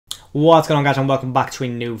What's going on, guys, and welcome back to a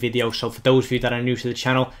new video. So for those of you that are new to the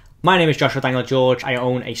channel, my name is Joshua Daniel George. I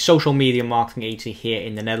own a social media marketing agency here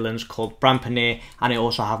in the Netherlands called Brandpreneur, and I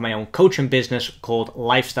also have my own coaching business called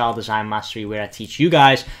Lifestyle Design Mastery, where I teach you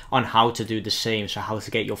guys on how to do the same. So how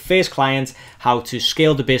to get your first client, how to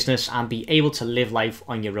scale the business and be able to live life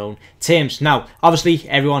on your own terms. Now, obviously,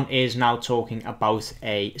 everyone is now talking about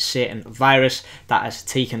a certain virus that has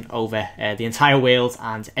taken over the entire world,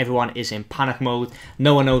 and everyone is in panic mode.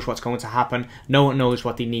 No one knows what's going to happen. No one knows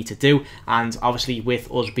what they need to do. And obviously,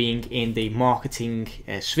 with us being in the marketing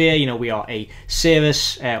sphere, you know, we are a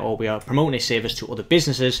service or we are promoting a service to other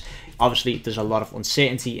businesses. Obviously, there's a lot of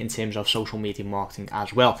uncertainty in terms of social media marketing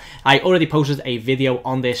as well. I already posted a video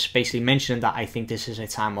on this, basically mentioning that I think this is a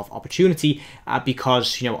time of opportunity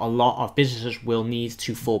because, you know, a lot of businesses will need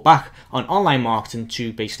to fall back on online marketing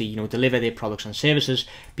to basically, you know, deliver their products and services,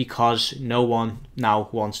 because no one now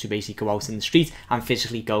wants to basically go out in the street and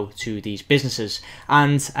physically go to these businesses.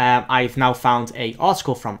 And I've now found an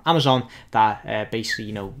article from Amazon that basically,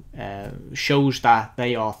 you know, shows that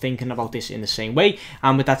they are thinking about this in the same way.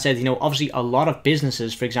 And with that said, you know, obviously a lot of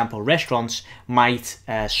businesses, for example restaurants, might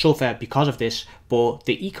suffer because of this, but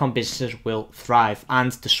the e-com businesses will thrive,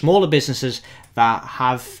 and the smaller businesses that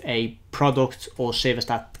have a product or service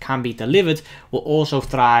that can be delivered will also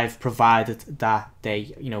thrive, provided that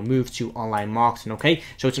they, you know, move to online marketing. Okay,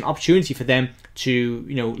 so it's an opportunity for them to,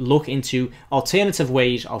 you know, look into alternative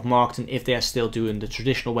ways of marketing if they are still doing the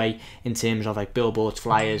traditional way in terms of like billboards,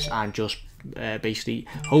 flyers, and just basically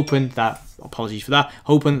hoping that, apologies for that,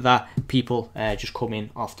 hoping that people just come in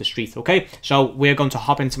off the street. Okay, so we're going to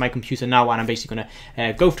hop into my computer now, and I'm basically going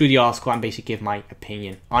to go through the article and basically give my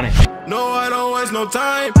opinion on it. No, I don't waste no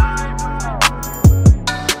time.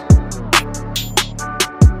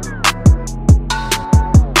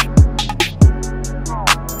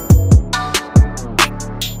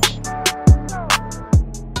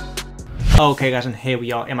 Okay, guys, and here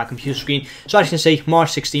we are in my computer screen. So as you can see,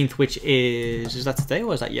 March 16th, which is that today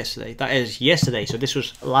or is that yesterday? That is yesterday. So this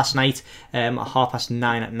was last night at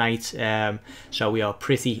 9:30 at night. So we are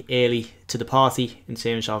pretty early to the party in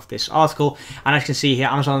terms of this article. And as you can see here,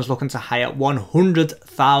 Amazon is looking to hire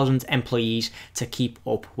 100,000 employees to keep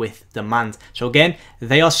up with demand. So again,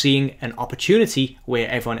 they are seeing an opportunity where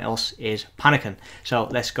everyone else is panicking. So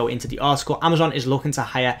let's go into the article. Amazon is looking to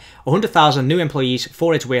hire 100,000 new employees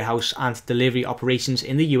for its warehouse and delivery operations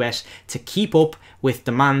in the US to keep up with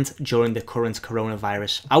demand during the current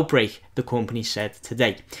coronavirus outbreak, the company said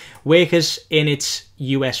today. Workers in its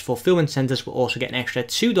US fulfillment centers will also get an extra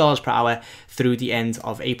 $2 per hour through the end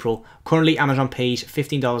of April. Currently, Amazon pays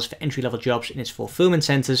 $15 for entry-level jobs in its fulfillment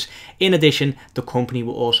centers. In addition, the company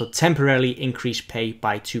will also temporarily increase pay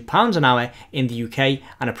by £2 an hour in the UK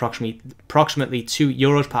and approximately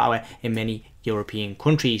 €2 per hour in many European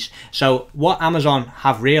countries. So what Amazon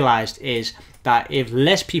have realized is that if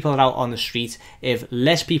less people are out on the street, if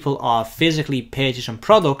less people are physically purchasing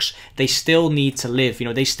products, they still need to live, you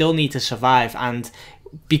know, they still need to survive. And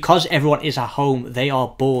because everyone is at home, they are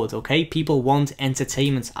bored. Okay, people want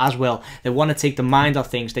entertainment as well. They want to take the mind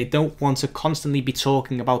off things. They don't want to constantly be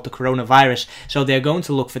talking about the coronavirus, so they're going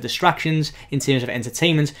to look for distractions in terms of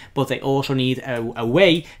entertainment, but they also need a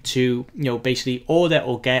way to, you know, basically order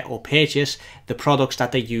or get or purchase the products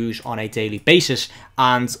that they use on a daily basis.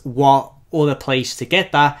 And what other place to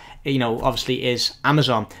get that, you know, obviously is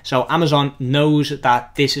Amazon. So Amazon knows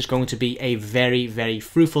that this is going to be a very, very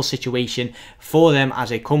fruitful situation for them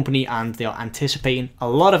as a company, and they are anticipating a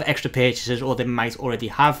lot of extra purchases, or they might already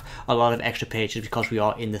have a lot of extra purchases because we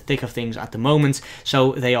are in the thick of things at the moment.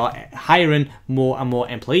 So they are hiring more and more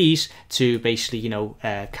employees to basically, you know,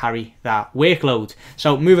 carry that workload.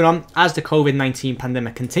 So moving on, as the COVID-19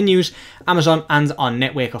 pandemic continues, Amazon and our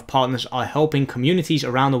network of partners are helping communities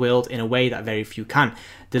around the world in a way that very few can,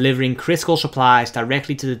 delivering critical supplies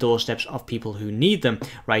directly to the doorsteps of people who need them,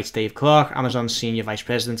 writes Dave Clark, Amazon's Senior Vice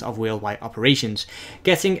President of Worldwide Operations.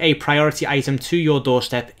 Getting a priority item to your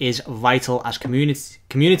doorstep is vital as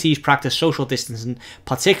communities practice social distancing,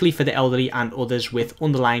 particularly for the elderly and others with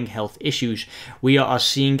underlying health issues. We are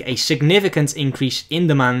seeing a significant increase in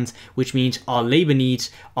demand, which means our labour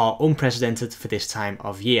needs are unprecedented for this time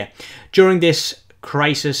of year. During this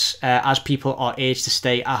crisis, as people are urged to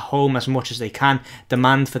stay at home as much as they can,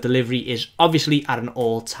 demand for delivery is obviously at an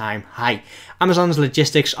all-time high. Amazon's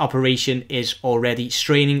logistics operation is already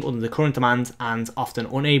straining under the current demand and often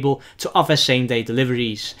unable to offer same-day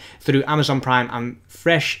deliveries through Amazon Prime and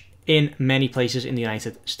Fresh in many places in the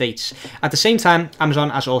United States. At the same time,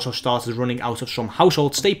 Amazon has also started running out of some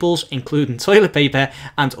household staples, including toilet paper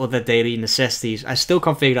and other daily necessities. I still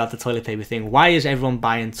can't figure out the toilet paper thing. Why is everyone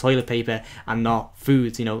buying toilet paper and not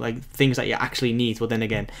foods, you know, like things that you actually need. Well, then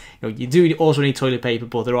again, you know, you do also need toilet paper,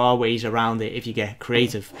 but there are ways around it if you get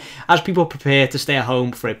creative, as people prepare to stay at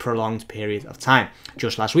home for a prolonged period of time.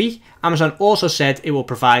 Just last week, Amazon also said it will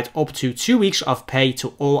provide up to 2 weeks of pay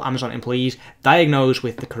to all Amazon employees diagnosed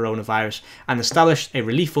with the coronavirus, and established a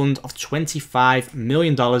relief fund of $25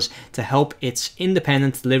 million to help its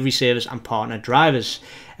independent delivery service and partner drivers.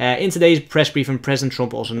 In today's press briefing, President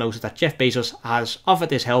Trump also noted that Jeff Bezos has offered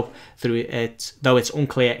this help through it, though it's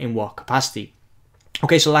unclear in what capacity.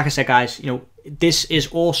 Okay, so like I said, guys, you know, this is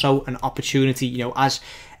also an opportunity, you know, as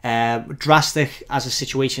drastic as a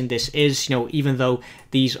situation this is, you know, even though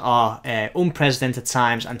these are unprecedented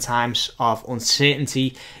times and times of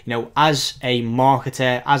uncertainty, you know, as a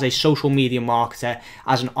marketer, as a social media marketer,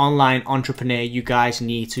 as an online entrepreneur, you guys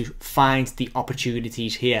need to find the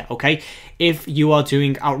opportunities here. Okay, if you are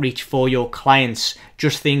doing outreach for your clients,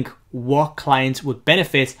 just think what clients would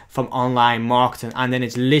benefit from online marketing, and then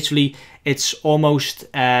it's almost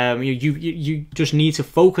you just need to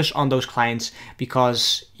focus on those clients,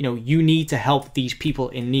 because you know you need to help these people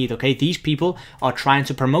in need. Okay, these people are trying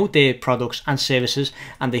to promote their products and services,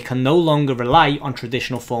 and they can no longer rely on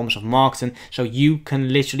traditional forms of marketing. So you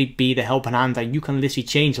can literally be the helping hand, and you can literally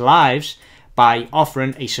change lives by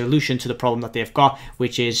offering a solution to the problem that they've got,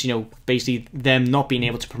 which is, you know, basically them not being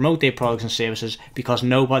able to promote their products and services because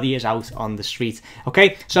nobody is out on the street.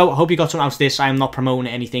 Okay, so I hope you got something out of this. I am not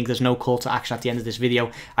promoting anything. There's no call to action at the end of this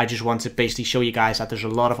video. I just want to basically show you guys that there's a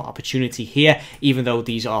lot of opportunity here, even though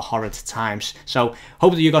these are horrid times. So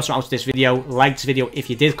hope that you got something out of this video. Like this video if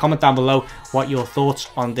you did. Comment down below what your thoughts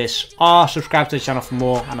on this are. Subscribe to the channel for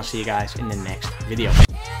more, and I'll see you guys in the next video.